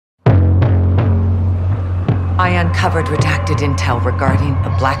I uncovered redacted intel regarding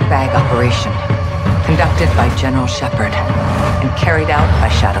a black bag operation conducted by General Shepard and carried out by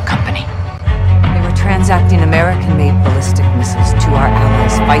Shadow Company. They were transacting American-made ballistic missiles to our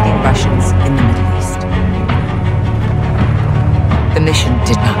allies fighting Russians in the Middle East. The mission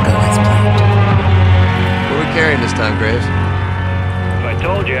did not go as planned. What are we carrying this time, Graves? If I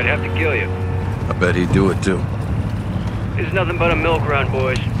told you, I'd have to kill you. I bet he'd do it too. This is nothing but a milk run,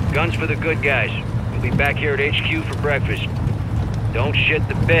 boys. Guns for the good guys. We'll be back here at HQ for breakfast. Don't shit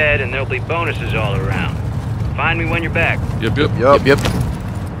the bed and there'll be bonuses all around. Find me when you're back. Yep.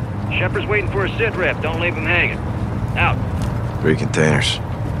 Shepard's waiting for a sit rep. Don't leave him hanging. Out. 3 containers.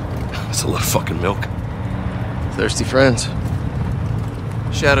 That's a lot of fucking milk. Thirsty friends.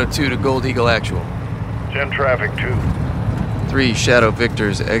 Shadow 2 to Gold Eagle Actual. 10 traffic 2. 3 Shadow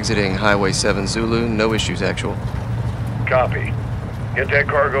Victors exiting Highway 7 Zulu. No issues, Actual. Copy. Get that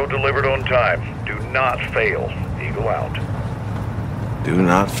cargo delivered on time. Do not fail. Eagle out. Do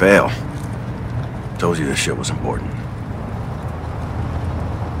not fail. Told you this shit was important.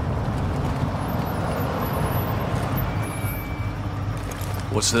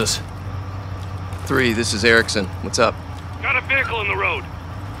 What's this? 3, this is Erickson. What's up? Got a vehicle in the road.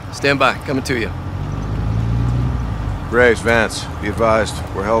 Stand by. Coming to you. Graves, Vance, be advised.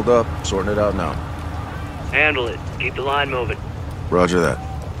 We're held up. Sorting it out now. Handle it. Keep the line moving. Roger that.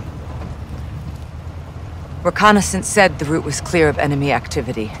 Reconnaissance said the route was clear of enemy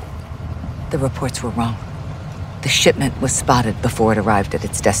activity. The reports were wrong. The shipment was spotted before it arrived at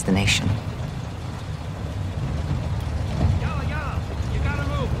its destination.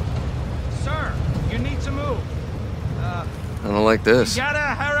 I don't like this.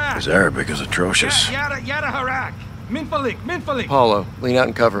 His Arabic is atrocious. Paulo, lean out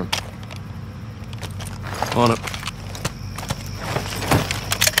and cover him. On it.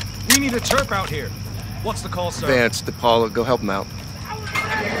 We need a chirp out here. What's the call, sir? Vance, to Paulo, go help him out.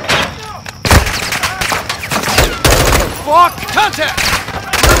 Fuck! Contact!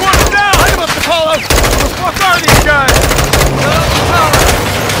 Everyone's down! Light him up, Apollo! Who the fuck are these guys?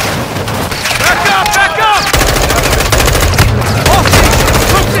 Back up! Back up! All stations,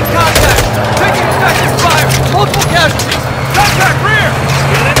 troops in contact! Taking effective fire! Multiple casualties! Contact rear!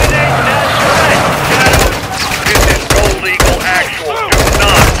 Eliminate that threat, Shadow. This is Gold Eagle Actual. Do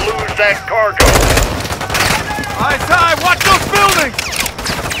not lose that cargo. Eyes high! Watch those buildings!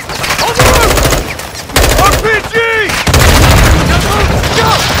 On the roof! RPG! Go!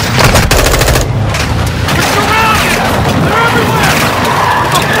 We're surrounded! They're everywhere!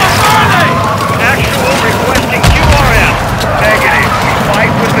 What the fuck are they? Actual requesting QRF. Negative. We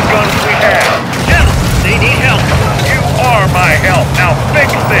fight with the guns we have. General, they need help. You are my help. Now fix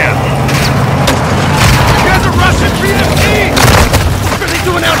this. You guys are Russian PMCs! What are they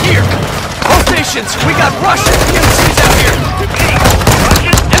doing out here? All stations, we got Russian PMCs out here!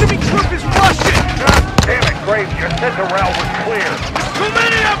 Russian? Enemy troop is Russian! Damn it, Graves. You said the route was clear. Too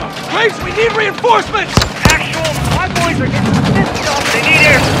many of them! Graves, we need reinforcements! Actual, my boys are getting pissed off. They need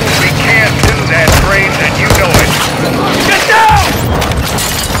air. We can't do that, Graves, and you know it. Get down!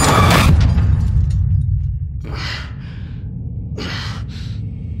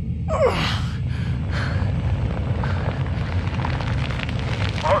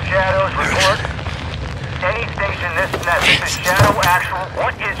 All Shadows report. Any station this is Shadow Actual.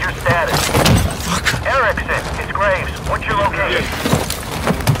 What is your status? Erickson, it's Graves. What's your location?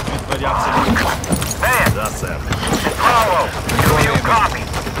 Man, it's Bravo. Do you copy?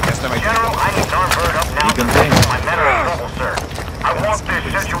 General, I need armed bird up now. My men are in trouble, sir. I want this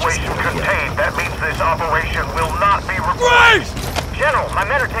situation contained. That means this operation will not be required. Graves! General, my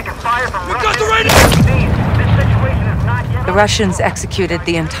men are taking fire from Russian... got the right... This situation is not yet... The Russians executed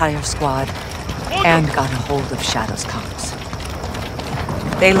the entire squad and got a hold of Shadow's comms.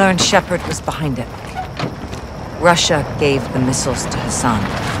 They learned Shepard was behind it. Russia gave the missiles to Hassan.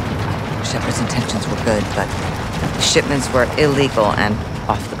 Shepard's intentions were good, but the shipments were illegal and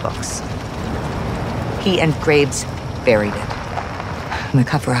off the books. He and Graves buried it. The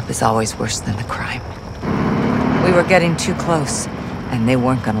cover-up is always worse than the crime. We were getting too close, and they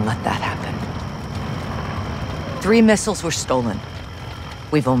weren't gonna let that happen. 3 missiles were stolen.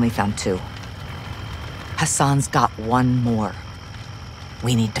 We've only found 2. Hassan's got 1 more.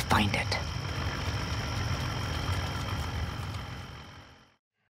 We need to find it.